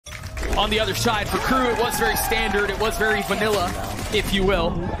on the other side. For KRU, it was very standard. It was very vanilla, if you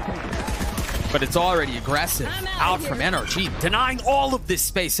will. But it's already aggressive out from NRG, denying all of this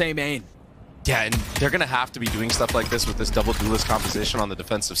space A main. Yeah, and they're going to have to be doing stuff like this with this double duelist composition on the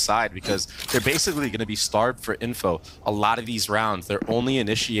defensive side because they're basically going to be starved for info. A lot of these rounds, their only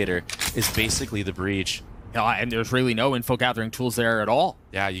initiator is basically the breach. And there's really no info gathering tools there at all.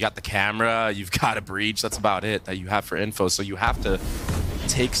 Yeah, you got the camera, you've got a breach. That's about it that you have for info. So you have to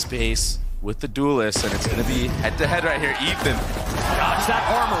take space with the duelist, and it's going to be head-to-head right here. Ethan. Gosh, that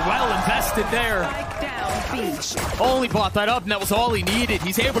armor well invested there. Only bought that up, and that was all he needed.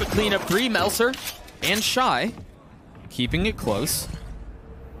 He's able to clean up 3. Melser and Shy, keeping it close.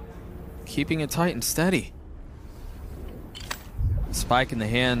 Keeping it tight and steady. Spike in the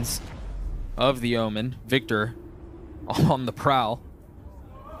hands of the Omen. Victor on the prowl.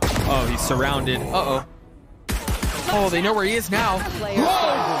 Oh, he's surrounded. Uh-oh. Oh, they know where he is now.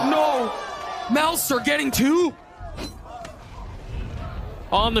 Whoa, no! Melser getting 2!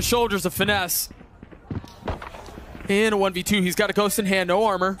 On the shoulders of Finesse. In a 1v2, he's got a ghost in hand, no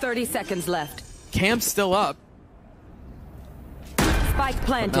armor. 30 seconds left. Cam's still up. Spike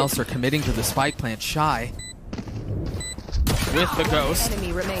planted. Melser committing to the spike plant. Shy with the ghost.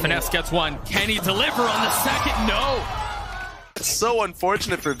 Finesse gets 1. Can he deliver on the second? No! It's so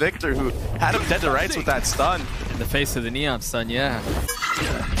unfortunate for Victor, who had him dead to rights with that stun. In the face of the Neon stun, yeah.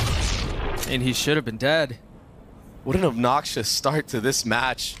 And he should have been dead. What an obnoxious start to this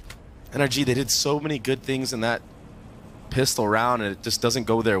match. NRG, they did so many good things in that pistol round, and it just doesn't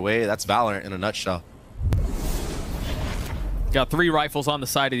go their way. That's Valorant in a nutshell. Got 3 rifles on the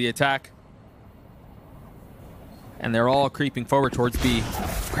side of the attack. And they're all creeping forward towards B.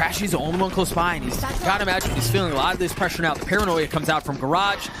 Crashy's the only one close by, and he's got to imagine he's feeling a lot of this pressure now. The paranoia comes out from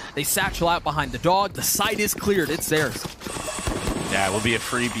Garage. They satchel out behind the dog. The site is cleared. It's theirs. Yeah, it will be a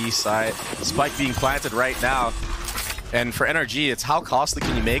free B site. Spike being planted right now. And for NRG, it's how costly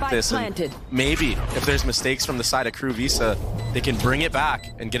can you make this? And maybe if there's mistakes from the side of KRU Visa, they can bring it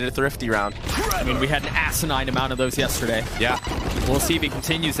back and get it a thrifty round. I mean, we had an asinine amount of those yesterday. Yeah. We'll see if he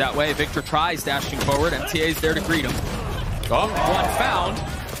continues that way. Victor tries dashing forward. MTA's there to greet him. Oh. 1 found.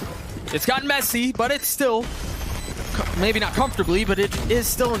 It's gotten messy, but it's still, maybe not comfortably, but it is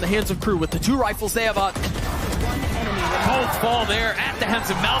still in the hands of KRU. With the 2 rifles they have up. Both fall there at the hands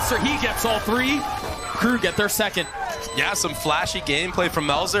of Melser. He gets all 3. KRU get their second. Yeah, some flashy gameplay from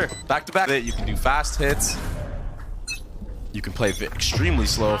Melser. Back to back. You can do fast hits. You can play extremely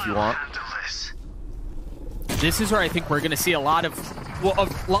slow if you want. This is where I think we're going to see a lot of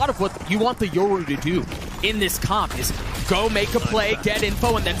what you want the Yoru to do in this comp is go make a play, get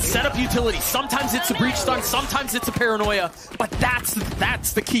info, and then set up utility. Sometimes it's a breach stun, sometimes it's a paranoia, but that's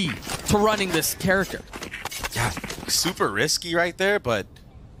the key to running this character. Yeah, super risky right there, but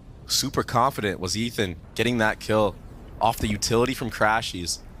super confident was Ethan getting that kill off the utility from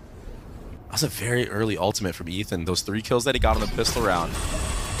Crashies. That was a very early ultimate from Ethan. Those 3 kills that he got on the pistol round.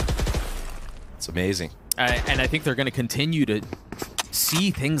 It's amazing. And I think they're going to continue to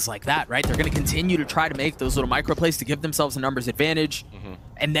see things like that, right? They're going to continue to try to make those little micro plays to give themselves a numbers advantage.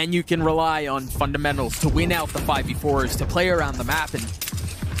 And then you can rely on fundamentals to win out the 5v4s, to play around the map and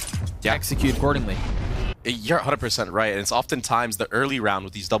execute accordingly. You're 100% right. And it's oftentimes the early round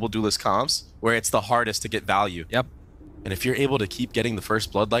with these double duelist comps where it's the hardest to get value. Yep. And if you're able to keep getting the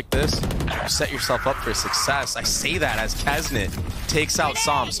first blood like this, you set yourself up for success. I say that as Kesnet takes out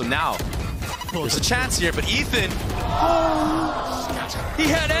Som. So now, there's a chance here, but Ethan... He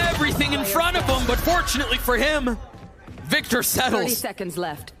had everything in front of him, but fortunately for him, Victor settles. 30 seconds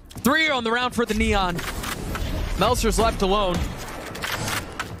left. 3 on the round for the Neon. Melser's left alone.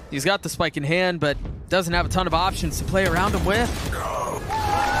 He's got the spike in hand, but doesn't have a ton of options to play around him with.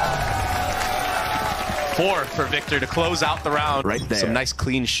 4 for Victor to close out the round. Right there. Some nice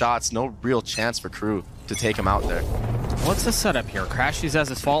clean shots. No real chance for KRU to take him out there. What's the setup here? Crashies has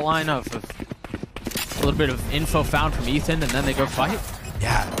his fault line of a little bit of info found from Ethan, and then they go fight?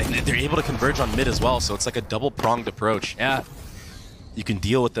 Yeah, and they're able to converge on mid as well, so it's like a double-pronged approach. Yeah. You can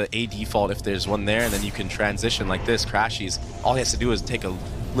deal with the A default if there's one there, and then you can transition like this. Crashies, all he has to do is take a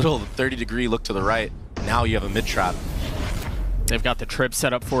little 30-degree look to the right. Now you have a mid-trap. They've got the trip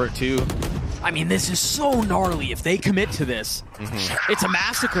set up for it, too. I mean, this is so gnarly. If they commit to this, it's a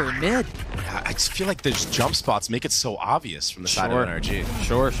massacre in mid. Yeah, I just feel like there's jump spots make it so obvious from the side of NRG.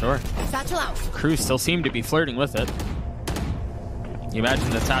 Sure. Satchel out. KRU still seem to be flirting with it. You imagine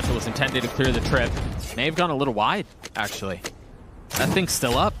the satchel was intended to clear the trip. May have gone a little wide, actually. That thing's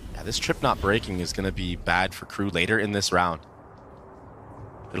still up. Yeah, this trip not breaking is going to be bad for KRU later in this round.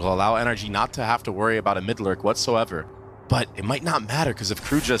 It'll allow NRG not to have to worry about a mid lurk whatsoever. But it might not matter because if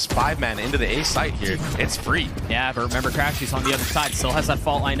KRU just 5-man into the A site here, it's free. Yeah, but remember, Crashy's on the other side. Still has that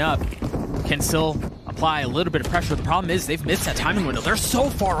fault line up. Can still apply a little bit of pressure. The problem is they've missed that timing window. They're so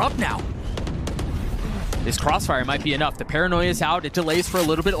far up now. This crossfire might be enough. The paranoia is out. It delays for a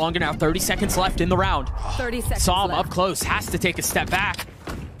little bit longer now. 30 seconds left in the round. 30 seconds Saw him left. up close. Has to take a step back.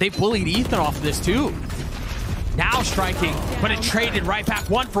 They bullied Ethan off of this too. Now striking, but it traded right back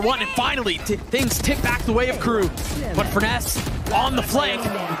 1 for 1, and finally things tip back the way of KRU. But Finesse on the flank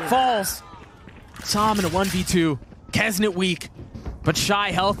falls. Saw him in a 1v2. Kesnet weak, but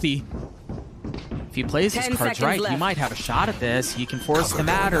Shy healthy. If he plays his 10 cards seconds right, left. he might have a shot at this. He can force the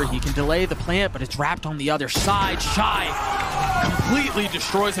matter. He can delay the plant, but it's wrapped on the other side. Shy completely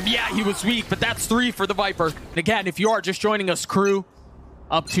destroys him. Yeah, he was weak, but that's 3 for the Viper. And again, if you are just joining us, KRU,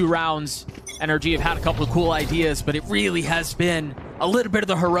 up 2 rounds. NRG have had a couple of cool ideas, but it really has been a little bit of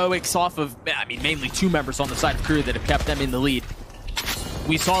the heroics off of, I mean, mainly 2 members on the side of KRU that have kept them in the lead.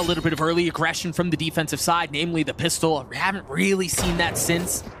 We saw a little bit of early aggression from the defensive side, namely the pistol. We haven't really seen that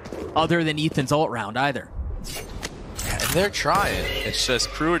since, other than Ethan's ult round either. Yeah, and they're trying. It's just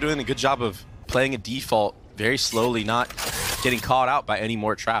KRU are doing a good job of playing a default very slowly, not getting caught out by any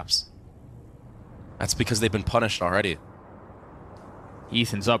more traps. That's because they've been punished already.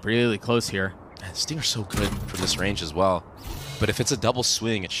 Ethan's up really close here. Man, Stinger's so good from this range as well. But if it's a double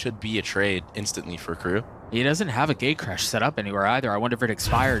swing, it should be a trade instantly for KRU. He doesn't have a gate crash set up anywhere either. I wonder if it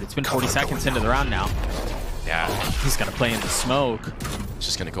expired. It's been 40 seconds into the round now. Yeah, He's got to play in the smoke. it's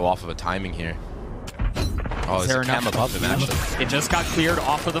just going to go off of a timing here. Oh, Is there's there a cam enough? above him, actually. It just got cleared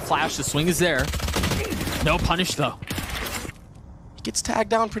off of the flash. The swing is there. No punish, though. He gets tagged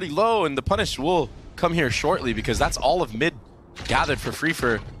down pretty low, and the punish will come here shortly because that's all of mid gathered for free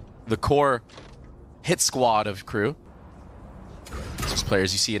for the core hit squad of KRU. Those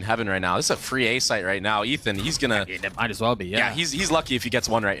players you see in heaven right now. This is a free A site right now. Ethan, he's gonna... It might as well be, Yeah, he's lucky if he gets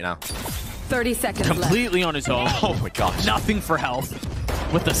one right now. 30 seconds left. Completely on his own. Oh my gosh. Nothing for health.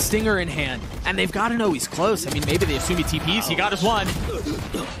 With the stinger in hand. And they've got to know he's close. I mean, maybe they assume he TPs. He got his one.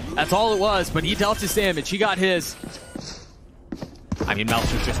 That's all it was, but he dealt his damage. He got his. I mean,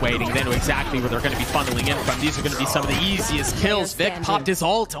 Meltzer's just waiting. They know exactly where they're going to be funneling in from. These are going to be some of the easiest kills. Vic popped his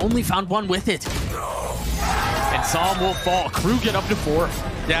ult. Only found one with it. And Psalm will fall. KRU get up to 4.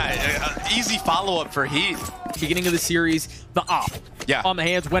 Yeah, easy follow-up for Heat. Beginning of the series, the op. Yeah. On the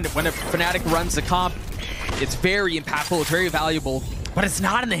hands when a Fnatic runs the comp. It's very impactful. It's very valuable. But it's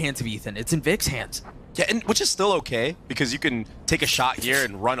not in the hands of Ethan. It's in Vic's hands. Yeah, and which is still okay because you can take a shot here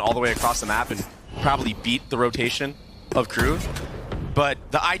and run all the way across the map and probably beat the rotation of KRU. But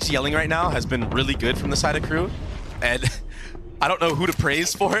the IGLing right now has been really good from the side of KRU, and I don't know who to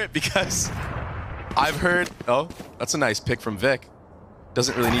praise for it because I've heard. Oh, that's a nice pick from Vic.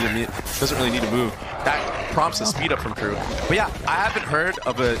 Doesn't really need to move. That prompts a speed up from KRU. But yeah, I haven't heard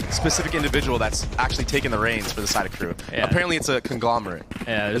of a specific individual that's actually taken the reins for the side of KRU. Yeah. Apparently, it's a conglomerate.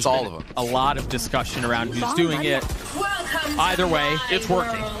 Yeah, it's all of them. A lot of discussion around who's doing it. Either way, it's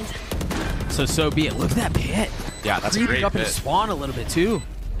working. So be it. Look at that pit. Yeah, that's a Creeping great up pit. into spawn a little bit too.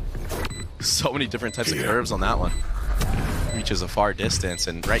 So many different types of curves on that one. Reaches a far distance,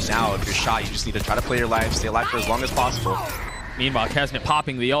 and right now, if you're shot, you just need to try to play your life, stay alive for as long as possible. Meanwhile, Kesnet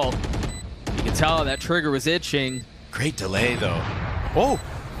popping the ult. You can tell that trigger was itching. Great delay, though. Oh!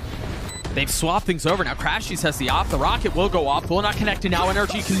 They've swapped things over. Now Crashies has the op. The rocket will go off. Will not connect, and now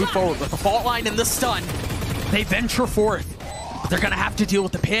NRG can move forward. With the fault line and the stun, they venture forth. But they're going to have to deal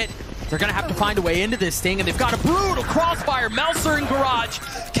with the pit. They're going to have to find a way into this thing, and they've got a brutal crossfire. Meltzer in garage.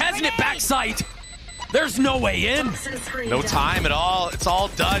 Kesnet backside. There's no way in. No time at all. It's all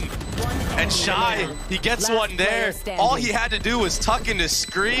done. And Shy, he gets one there. All he had to do was tuck into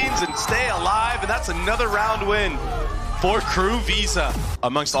screens and stay alive, and that's another round win for KRU Visa.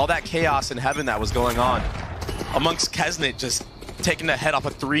 Amongst all that chaos in heaven that was going on, amongst Kesnet just taking the head off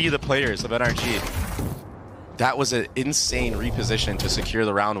of 3 of the players of NRG. That was an insane reposition to secure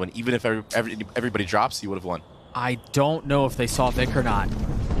the round win. Even if everybody drops, he would have won. I don't know if they saw Vic or not.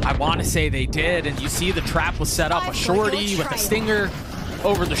 I want to say they did, and you see the trap was set up. A shorty with a stinger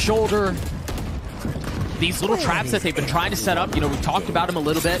over the shoulder. These little traps that they've been trying to set up, you know, we've talked about them a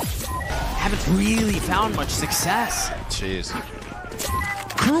little bit. Haven't really found much success. Jeez.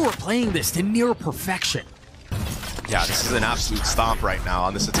 KRU are playing this to near perfection. Yeah, this is an absolute stomp right now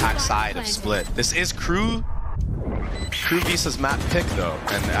on this attack side of Split. This is KRU Visa's map pick, though,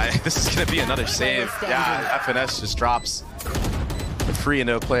 and this is going to be another save. Yeah, FNS just drops the free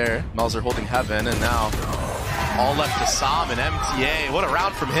into a player. Melzer holding heaven, and now all left to Sam and MTA. What a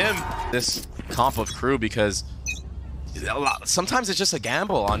round from him. This comp of KRU, because sometimes it's just a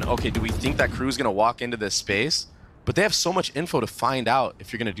gamble on, okay, do we think that KRU is going to walk into this space But they have so much info to find out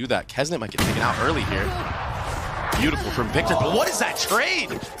if you're going to do that. Kesnet might get taken out early here. Beautiful from Victor. But what is that trade?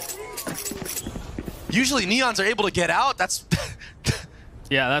 Usually Neons are able to get out. That's...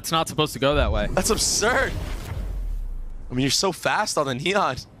 Yeah, that's not supposed to go that way. That's absurd. I mean, you're so fast on the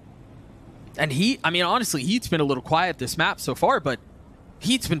Neon. And Heat, I mean, honestly, Heat's been a little quiet this map so far, but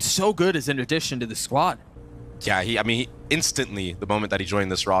Heat's been so good as an addition to the squad. Yeah, I mean, instantly, the moment that he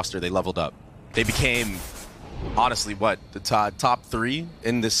joined this roster, they leveled up. They became, honestly, what, the top 3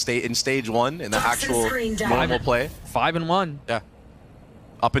 in this in stage 1 in the actual normal play? 5-1. Yeah.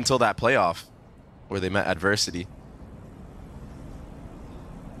 Up until that playoff where they met adversity.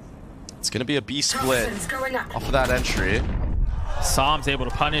 It's going to be a B split off of that entry. Psalm's able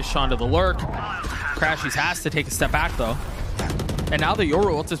to punish onto the lurk. Crashies has to take a step back, though. And now the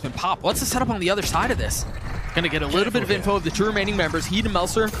Yoru ult has been popped. What's the setup on the other side of this? Gonna get a little bit of info of the 2 remaining members. Heat and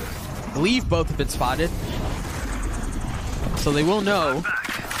Melser, I believe both have been spotted. So they will know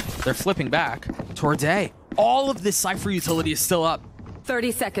they're flipping back towards A. All of this Cypher utility is still up.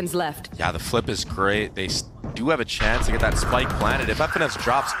 30 seconds left. Yeah, the flip is great. They do have a chance to get that spike planted. If FNS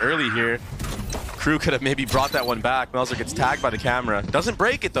drops early here, KRU could have maybe brought that one back. Melser gets tagged by the camera. Doesn't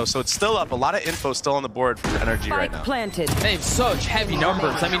break it, though, so it's still up. A lot of info still on the board for NRG right now. Planted. They have such heavy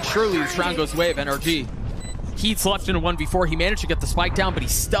numbers. I mean, surely this round goes the way of NRG. Heat's left in a 1v4. He managed to get the spike down, but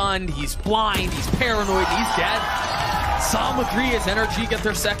he's stunned, he's blind, he's paranoid, he's dead. Psalm with 3 as NRG get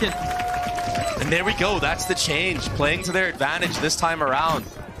their second. And there we go. That's the change. Playing to their advantage this time around.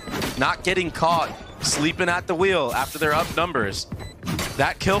 Not getting caught. Sleeping at the wheel after their up numbers.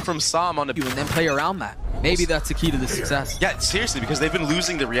 That kill from Psalm on the... And then play around that. Maybe that's the key to the success. Yeah, seriously, because they've been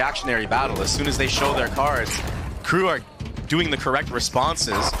losing the reactionary battle. As soon as they show their cards, KRU are doing the correct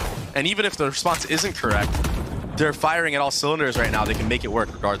responses. And even if the response isn't correct, they're firing at all cylinders right now. They can make it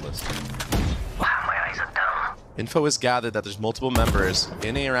work regardless. Wow, my eyes are dumb. Info is gathered that there's multiple members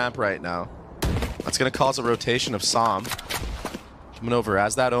in A ramp right now. That's going to cause a rotation of Psalm. Coming over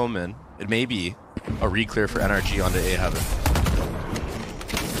as that Omen. It may be a re-clear for NRG onto A Heaven.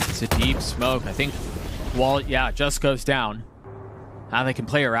 It's a deep smoke. I think Wall, yeah, just goes down. Now they can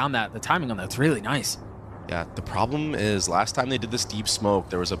play around that. The timing on that's really nice. Yeah, the problem is last time they did this deep smoke,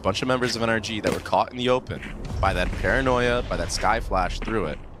 there was a bunch of members of NRG that were caught in the open by that paranoia, by that sky flash through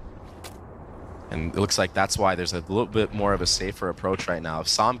it. And it looks like that's why there's a little bit more of a safer approach right now. If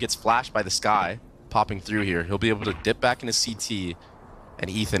Psalm gets flashed by the sky, popping through here, he'll be able to dip back into CT, and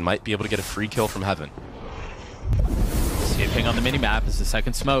Ethan might be able to get a free kill from Heaven. See a ping on the minimap as the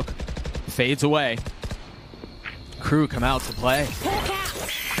second smoke fades away. KRU come out to play.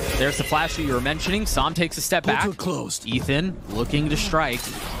 There's the flash that you were mentioning. Psalm takes a step back. Closed. Ethan looking to strike.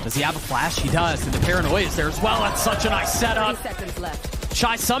 Does he have a flash? He does. And the paranoia is there as well. That's such a nice setup. 30 seconds left.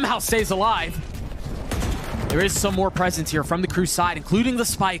 Shy somehow stays alive. There is some more presence here from the KRU side, including the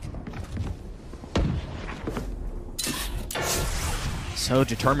spike. So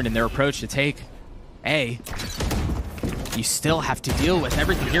determined in their approach to take A. You still have to deal with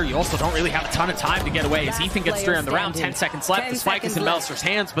everything here. You also don't really have a ton of time to get away as Ethan gets through on the round. 10 seconds left. The spike is in Melser's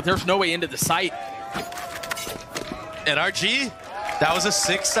hands, but there's no way into the site. NRG, that was a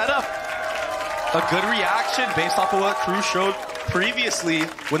sick setup. A good reaction based off of what KRU showed previously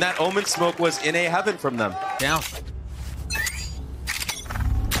when that Omen smoke was in A Heaven from them. Down.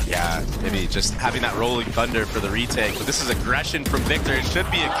 Yeah, maybe just having that rolling thunder for the retake, but this is aggression from Victor. It should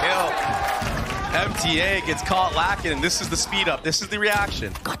be a kill. MTA gets caught lacking, and this is the speed up. This is the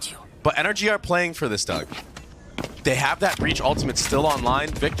reaction. Got you. But NRG are playing for this, Doug. They have that Breach ultimate still online.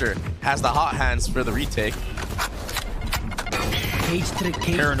 Victor has the hot hands for the retake.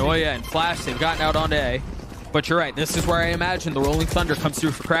 Paranoia and Flash, they've gotten out onto A. But you're right, this is where I imagine the rolling thunder comes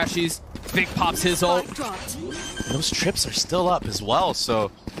through for Crashies. Vic pops his ult. Those trips are still up as well, so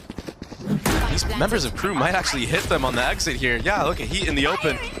these members of KRU might actually hit them on the exit here. Yeah, look at Heat in the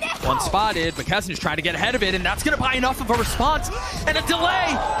open. One spotted, but Kessen's trying to get ahead of it, and that's going to buy enough of a response. And a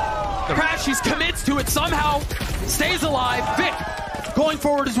delay! Crashies commits to it somehow, stays alive. Vic going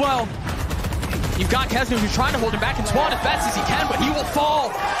forward as well. You've got Kesner who's trying to hold him back and spawn as best as he can, but he will fall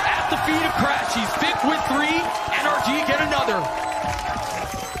at the feet of Crashies. Vic with 3, NRG get another.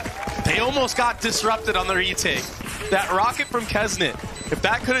 They almost got disrupted on the retake. That rocket from Kesnet, if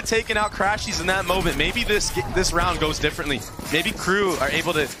that could have taken out Crashies in that moment, maybe this round goes differently. Maybe KRU are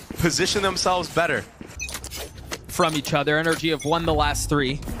able to position themselves better. From each other, NRG have won the last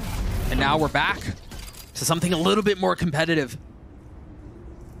 3. And now we're back to something a little bit more competitive.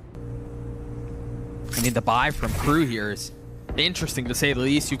 I mean, the buy from KRU here is interesting to say the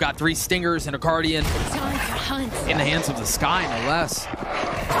least. You've got 3 Stingers and a Guardian in the hands of the Sky, no less.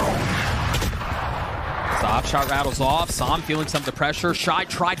 The Op shot rattles off. Sam feeling some of the pressure. Shy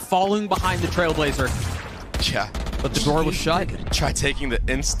tried falling behind the Trailblazer, Yeah. but the door was shut. Try taking the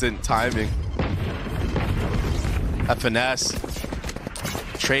instant timing. That finesse.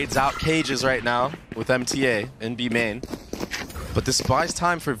 Trades out cages right now with MTA in B main. But this buys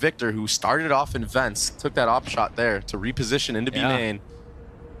time for Victor, who started off in vents, took that op shot there to reposition into B main.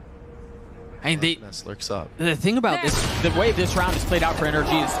 I mean, Finesse lurks up. the thing about this, the way this round is played out for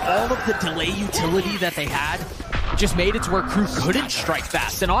NRG is all of the delay utility that they had just made it to where KRU couldn't strike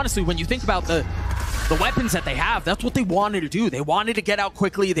fast. And honestly, when you think about the weapons that they have, that's what they wanted to do. They wanted to get out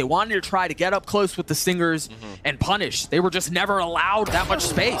quickly. They wanted to try to get up close with the Stingers and punish. They were just never allowed that much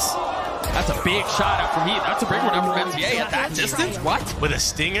space. That's a big shot out from Heat. That's a big one out from MTA at that distance. What? With a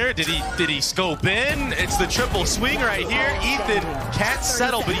stinger, did he scope in? It's the triple swing right here. Ethan can't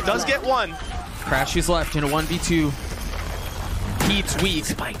settle, but he does get one. Crashy's left in a 1v2. Heat's weak.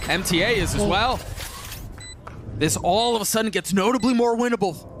 MTA is as well. This all of a sudden gets notably more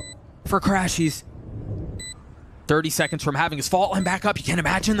winnable for Crashies. 30 seconds from having his fault line back up. You can't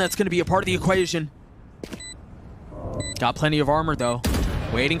imagine that's going to be a part of the equation. Got plenty of armor, though.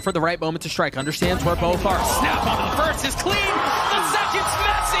 Waiting for the right moment to strike. Understands where both are. Snap onto the first is clean. The second's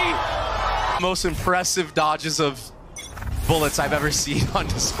messy. Most impressive dodges of bullets I've ever seen on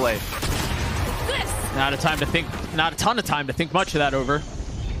display. Not a ton of time to think much of that over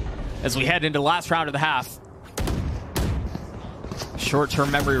as we head into the last round of the half.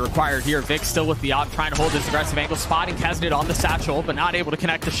 Short-term memory required here. Vic still with the op, trying to hold his aggressive angle, spotting Kesnet on the satchel, but not able to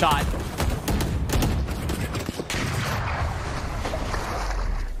connect the shot.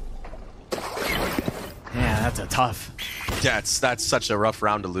 Yeah, that's a tough. Yeah, that's such a rough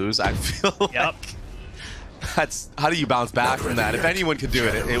round to lose. I feel like that's, how do you bounce back from that? If anyone could do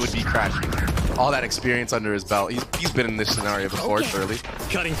it, it would be Crashy. All that experience under his belt. He's been in this scenario before, surely.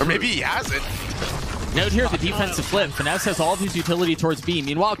 Or maybe he hasn't. Note here the defensive flip. Finesse has all of his utility towards B.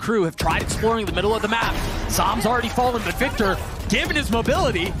 Meanwhile, KRU have tried exploring the middle of the map. Sam's already fallen, but Victor, given his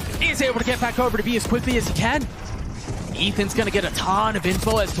mobility, is able to get back over to B as quickly as he can. Ethan's going to get a ton of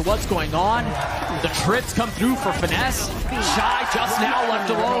info as to what's going on. The trips come through for Finesse. Shy just now left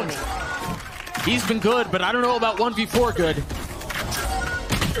alone. He's been good, but I don't know about 1v4 good.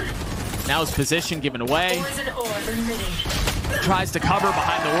 Now his position given away. Tries to cover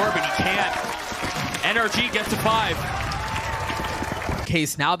behind the orb, and he can't. NRG gets to 5.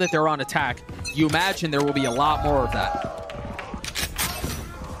 Case, now that they're on attack, you imagine there will be a lot more of that.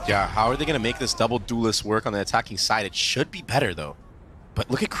 Yeah, how are they going to make this double duelist work on the attacking side? It should be better, though.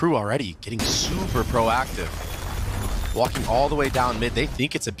 But look at KRU already getting super proactive. Walking all the way down mid. They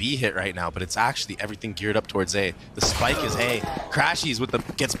think it's a B hit right now, but it's actually everything geared up towards A. The spike is A. Crashies with the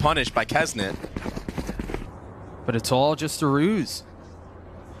gets punished by Kesnet. But it's all just a ruse.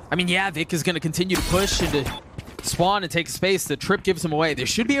 I mean, yeah, Vic is going to continue to push into spawn and take space. The trip gives him away. They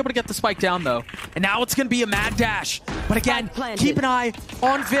should be able to get the spike down, though. And now it's going to be a mad dash. But again, keep an eye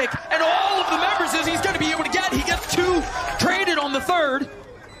on Vic. And all of the members as he's going to be able to get. He gets 2 traded on the third.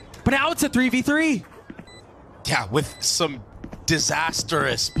 But now it's a 3v3. Yeah, with some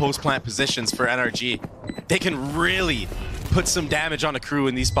disastrous post-plant positions for NRG. They can really put some damage on a KRU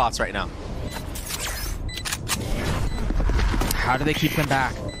in these spots right now. How do they keep them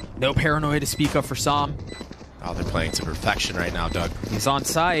back? No paranoia to speak of for Sam. Oh, they're playing to perfection right now, Doug. He's on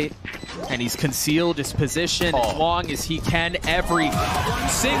site, and he's concealed his position as long as he can. Every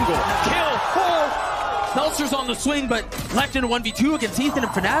single kill. Meltzer's on the swing, but left in a 1v2 against Ethan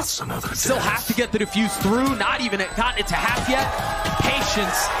and Finesse. Still have to get the defuse through. Not even gotten it to half yet.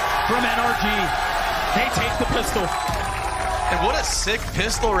 Patience from NRG. They take the pistol. And what a sick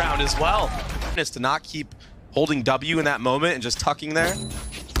pistol round as well. Is to not keep holding W in that moment and just tucking there.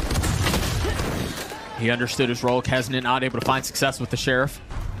 He understood his role. Kesnet not able to find success with the Sheriff.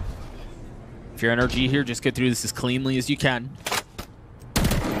 If you're NRG here, just get through this as cleanly as you can.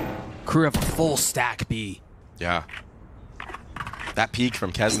 KRU have a full stack B. Yeah. That peek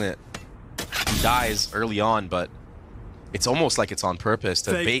from Kesnet. He dies early on, but it's almost like it's on purpose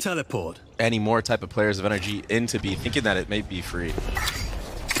to bait any more type of players of NRG into B, thinking that it may be free.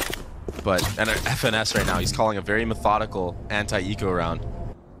 But FNS right now, he's calling a very methodical anti-eco round.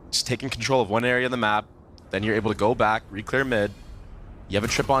 Just taking control of one area of the map, then you're able to go back, re-clear mid. You have a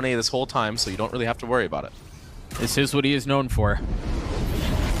trip on A this whole time, so you don't really have to worry about it. This is what he is known for.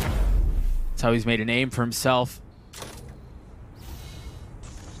 That's how he's made a name for himself.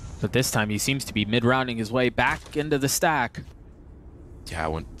 But this time he seems to be mid-rounding his way back into the stack. Yeah,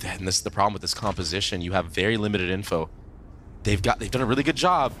 and this is the problem with this composition. You have very limited info. They've done a really good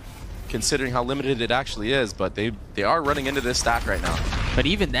job considering how limited it actually is, but they are running into this stack right now. But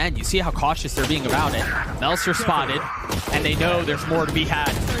even then, you see how cautious they're being about it. Melser spotted, and they know there's more to be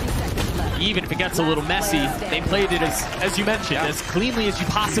had. Even if it gets a little messy, they played it, as you mentioned, as cleanly as you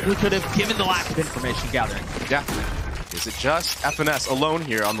possibly could have, given the lack of information gathering. Yeah. Is it just FNS alone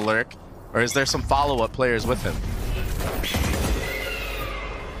here on the lurk, or is there some follow-up players with him?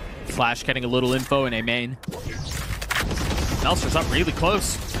 Flash getting a little info in A main. Melser's up really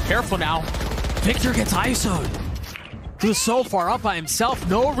close. Careful now. Victor gets ISO'd. He was so far up by himself.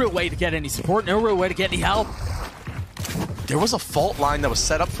 No real way to get any support. No real way to get any help. There was a fault line that was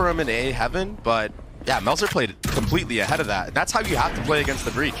set up for him in A heaven, but yeah, Melser played completely ahead of that. That's how you have to play against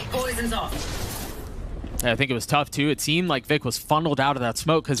the breach. Poison's off. I think it was tough too. It seemed like Vic was funneled out of that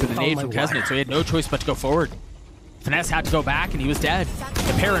smoke because of the nade from Kesnet, so he had no choice but to go forward. Finesse had to go back, and he was dead.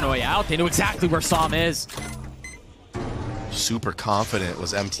 The paranoia out. They knew exactly where Sam is. Super confident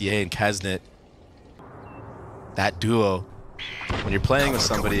was MTA and Kesnet. That duo, when you're playing with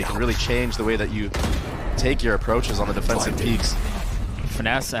somebody, it can really change the way that you take your approaches on the defensive peaks.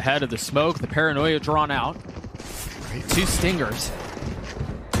 Finesse ahead of the smoke. The paranoia drawn out. 2 stingers.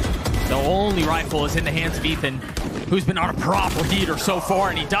 The only rifle is in the hands of Ethan, who's been on a proper heater so far,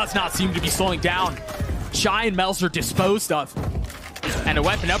 and he does not seem to be slowing down. Shy and Melser disposed of. And a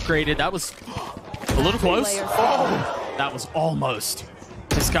weapon upgraded. That was a little close. Oh, that was almost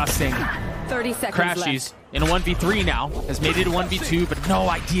disgusting. 30 seconds Crashies left. in a 1v3 now. Has made it a 1v2, but no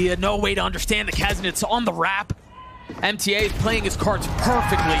idea, no way to understand the Kesnet's on the wrap. MTA is playing his cards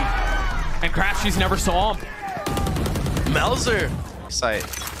perfectly, and Crashies never saw him. Melser! Sight.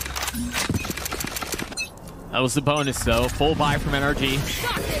 That was the bonus, though. Full buy from NRG.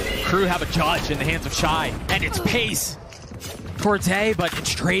 KRU have a judge in the hands of Shy, and it's pace towards A, but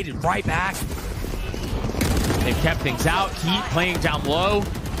it's traded right back. They've kept things out. Heat playing down low.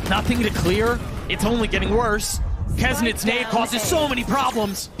 Nothing to clear. It's only getting worse. Kesnet's nade causes so many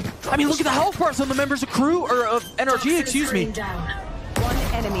problems. I mean, look at the health bars on the members of KRU, or of NRG, excuse me. One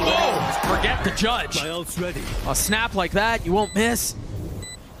enemy Oh, forget the judge. My ult's ready. A snap like that, you won't miss.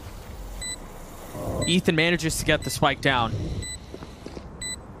 Ethan manages to get the spike down,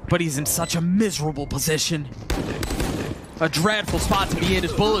 but he's in such a miserable position. A dreadful spot to be in.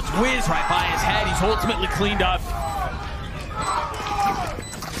 His bullets whiz right by his head. He's ultimately cleaned up.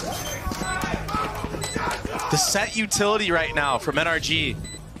 The set utility right now from NRG,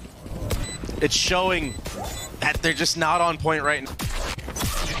 it's showing that they're just not on point right now.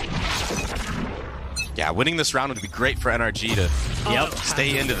 Yeah, winning this round would be great for NRG to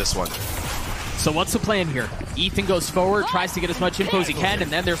stay into this one. So what's the plan here? Ethan goes forward, tries to get as much info as he can,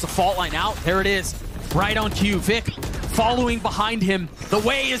 and then there's a fault line out. There it is, right on cue. Vic following behind him. The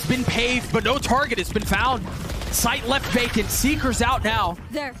way has been paved, but no target has been found. Site left vacant. Seeker's out now.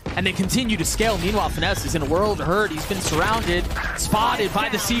 There. And they continue to scale. Meanwhile, Finesse is in a world of hurt. He's been surrounded, spotted by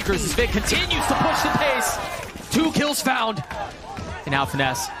the Seekers as Vic continues to push the pace. 2 kills found. And now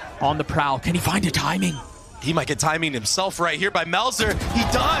Finesse on the prowl. Can he find a timing? He might get timing himself right here by Melser. He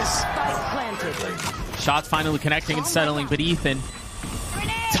does! Shots finally connecting and settling, but Ethan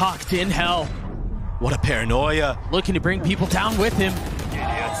tucked in hell. What a paranoia. Looking to bring people down with him.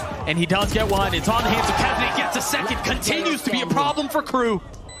 And he does get one. It's on the hands of Kevin. He gets a second. Continues to be a problem for KRU.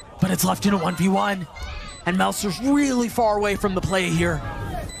 But it's left in a 1v1. And Melser's really far away from the play here.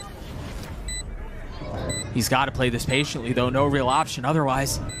 He's got to play this patiently, though. No real option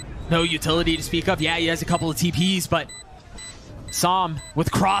otherwise. No utility to speak of. Yeah, he has a couple of TPs, but Sam,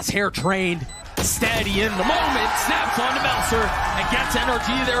 with crosshair trained, steady in the moment, snaps onto Melser and gets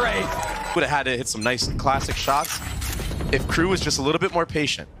NRG their A. Would have had to hit some nice classic shots if KRU was just a little bit more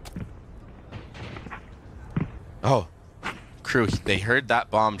patient. Oh, KRU, they heard that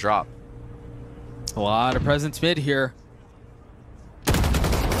bomb drop. A lot of presence mid here.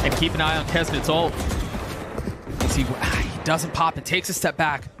 And keep an eye on Kesnet's ult. He doesn't pop and takes a step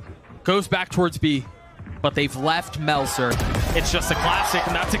back. Goes back towards B. But they've left Melser. It's just a classic,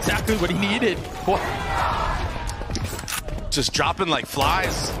 and that's exactly what he needed. Just dropping like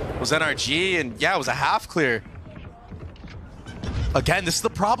flies was NRG, and yeah, it was a half clear. Again, this is the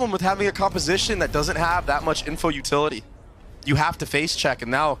problem with having a composition that doesn't have that much info utility. You have to face check, and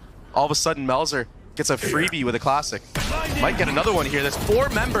now all of a sudden Melser gets a freebie with a classic. Might get another one here. There's 4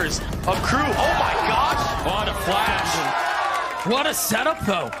 members of KRU. Oh my gosh! What a flash. What a setup,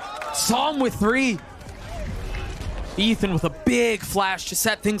 though. Sam with 3. Ethan with a big flash to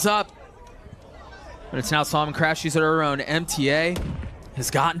set things up. But it's now Sam and Crashies at our own. MTA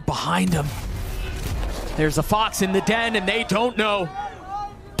has gotten behind him. There's a fox in the den, and they don't know.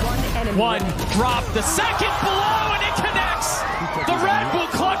 One drop, the second below, and it connects. The Red Bull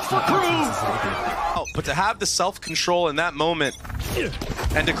clutch for KRU. Oh, but to have the self-control in that moment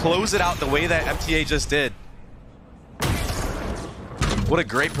and to close it out the way that MTA just did. What a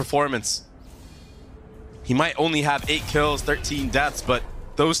great performance. He might only have 8 kills, 13 deaths, but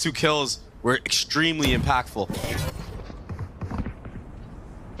those 2 kills were extremely impactful.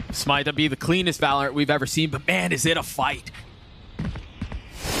 This might be the cleanest Valorant we've ever seen, but man, is it a fight.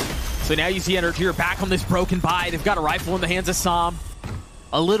 So now you see NRG are back on this broken buy. They've got a rifle in the hands of Sam.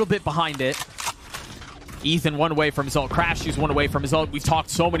 A little bit behind it. Ethan 1 away from his ult. KRU 1 away from his ult. We've talked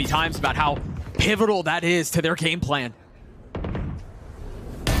so many times about how pivotal that is to their game plan.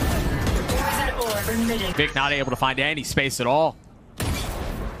 Vic not able to find any space at all.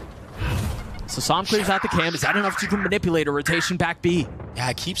 So Sam clears out the cam. Is that enough to manipulate a rotation back B? Yeah,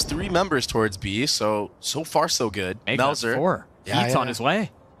 it keeps 3 members towards B, so far so good. Melzer. 4. He's on his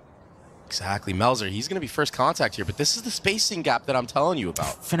way. Exactly. Melzer, he's going to be first contact here, but this is the spacing gap that I'm telling you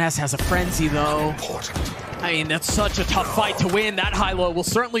about. Finesse has a frenzy, though. I mean, that's such a tough fight to win. That high-low will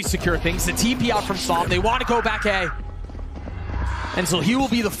certainly secure things. The TP out from Sam. They want to go back A. And so he will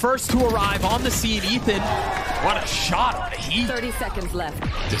be the first to arrive on the scene. Ethan, what a shot on the heat. 30 seconds left.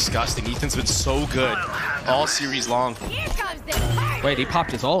 Disgusting. Ethan's been so good all series long. Wait, he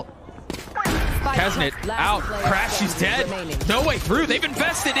popped his ult. Keznit out. KRU's dead. No way through. They've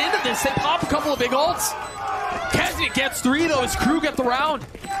invested into this. They pop a couple of big ults. Keznit gets 3, though. His crew get the round.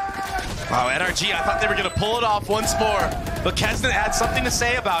 Wow, NRG, I thought they were going to pull it off once more, but Keznit had something to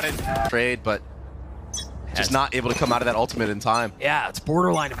say about it. Trade, but just not able to come out of that ultimate in time. Yeah, it's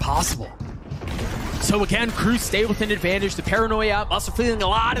borderline impossible. So again, KRU stay with an advantage. The paranoia out. Muscle feeling a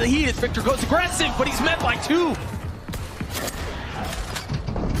lot of the heat as Victor goes aggressive, but he's met by 2.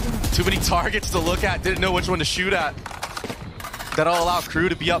 Too many targets to look at. Didn't know which one to shoot at. That'll allow KRU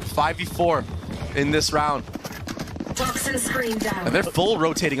to be up 5v4 in this round. Toxin screen down. And they're full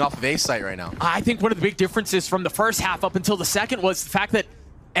rotating off of A site right now. I think one of the big differences from the first half up until the second was the fact that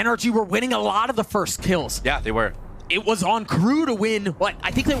NRG were winning a lot of the first kills. Yeah, they were. It was on KRU to win, what?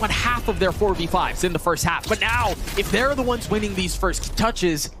 I think they won half of their 4v5s in the first half. But now, if they're the ones winning these first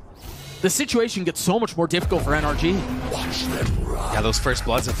touches, the situation gets so much more difficult for NRG. Yeah, those first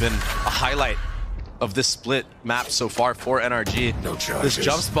bloods have been a highlight of this split map so far for NRG. This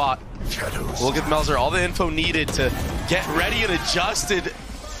jump spot will give Melzer all the info needed to get ready and adjusted,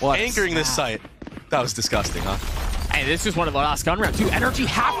 anchoring this site. That was disgusting, huh? Hey, this is one of the last gun rounds, too. NRG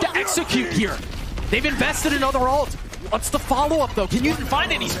have to execute here. They've invested another ult. What's the follow-up, though? Can you even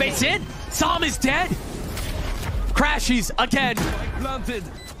find any space in? Sam is dead. KRU again.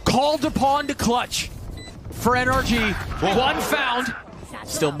 Called upon to clutch for NRG. 1 found.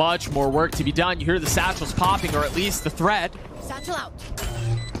 Still much more work to be done. You hear the satchels popping, or at least the threat. Satchel out.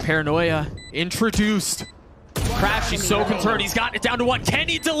 Paranoia introduced. KRU so concerned. He's gotten it down to 1. Can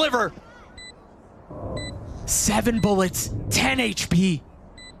he deliver? 7 bullets, 10 HP.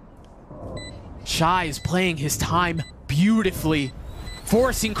 Shy is playing his time beautifully,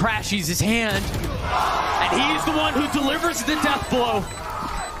 forcing KRU's hand. And he's the one who delivers the death blow.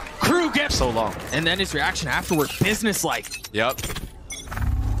 KRU gets so long. And then his reaction afterward, businesslike. Yep.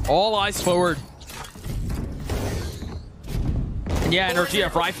 All eyes forward. And yeah, NRG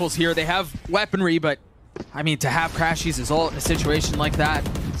have rifles here. They have weaponry, but I mean, to have KRU's ult in a situation like that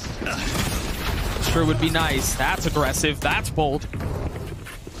sure would be nice. That's aggressive. That's bold.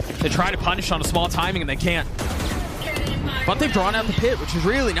 They try to punish on a small timing and they can't. But they've drawn out the pit, which is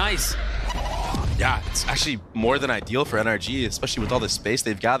really nice. Yeah, it's actually more than ideal for NRG, especially with all the space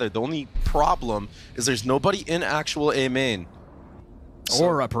they've gathered. The only problem is there's nobody in actual A main.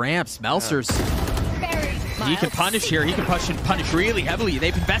 Or up ramps. Melzer's. He can punish here. He can punish really heavily.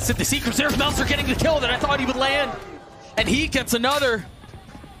 They've invested the Seekers. There's Melzer getting the kill that I thought he would land. And he gets another.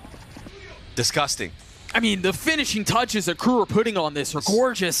 Disgusting. I mean, the finishing touches that KRU are putting on this are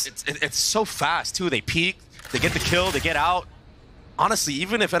gorgeous. It's so fast, too. They peek, they get the kill, they get out. Honestly,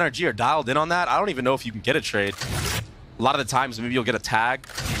 even if NRG are dialed in on that, I don't even know if you can get a trade. A lot of the times, maybe you'll get a tag.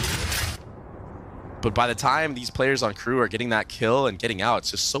 But by the time these players on KRU are getting that kill and getting out,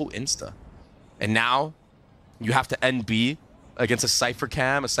 it's just so insta. And now, you have to end B against a Cypher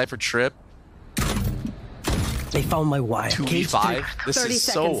cam, a Cypher trip. They found my wire. 2v5. This is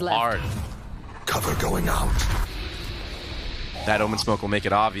so hard. Cover going out. That Omen Smoke will make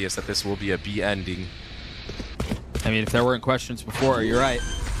it obvious that this will be a B ending. I mean, if there weren't questions before, you're right.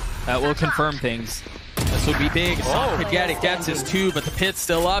 That will confirm things. This would be big. If someone could get it, gets his 2, but the pit's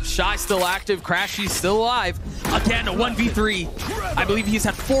still up. Shy still active. KRU's still alive. Again, a 1v3. I believe he's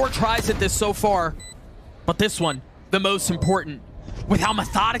had 4 tries at this so far. But this one, the most important. With how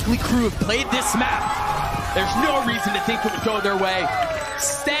methodically KRU have played this map, there's no reason to think it would go their way.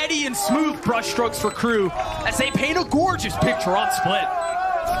 steady and smooth brushstrokes for KRU as they paint a gorgeous picture on Split.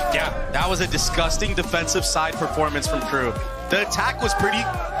 Yeah, that was a disgusting defensive side performance from KRU. The attack was pretty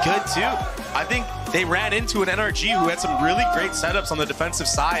good too. I think they ran into an NRG who had some really great setups on the defensive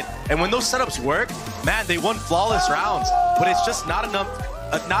side. And when those setups work, man, they won flawless rounds. But it's just not enough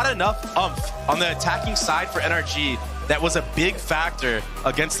oomph on the attacking side for NRG. That was a big factor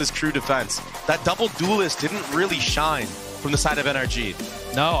against this KRU defense. That double duelist didn't really shine from the side of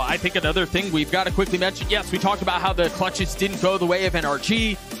NRG. No, I think another thing we've got to quickly mention, yes, we talked about how the clutches didn't go the way of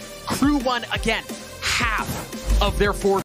NRG. KRU won, again, half of their 4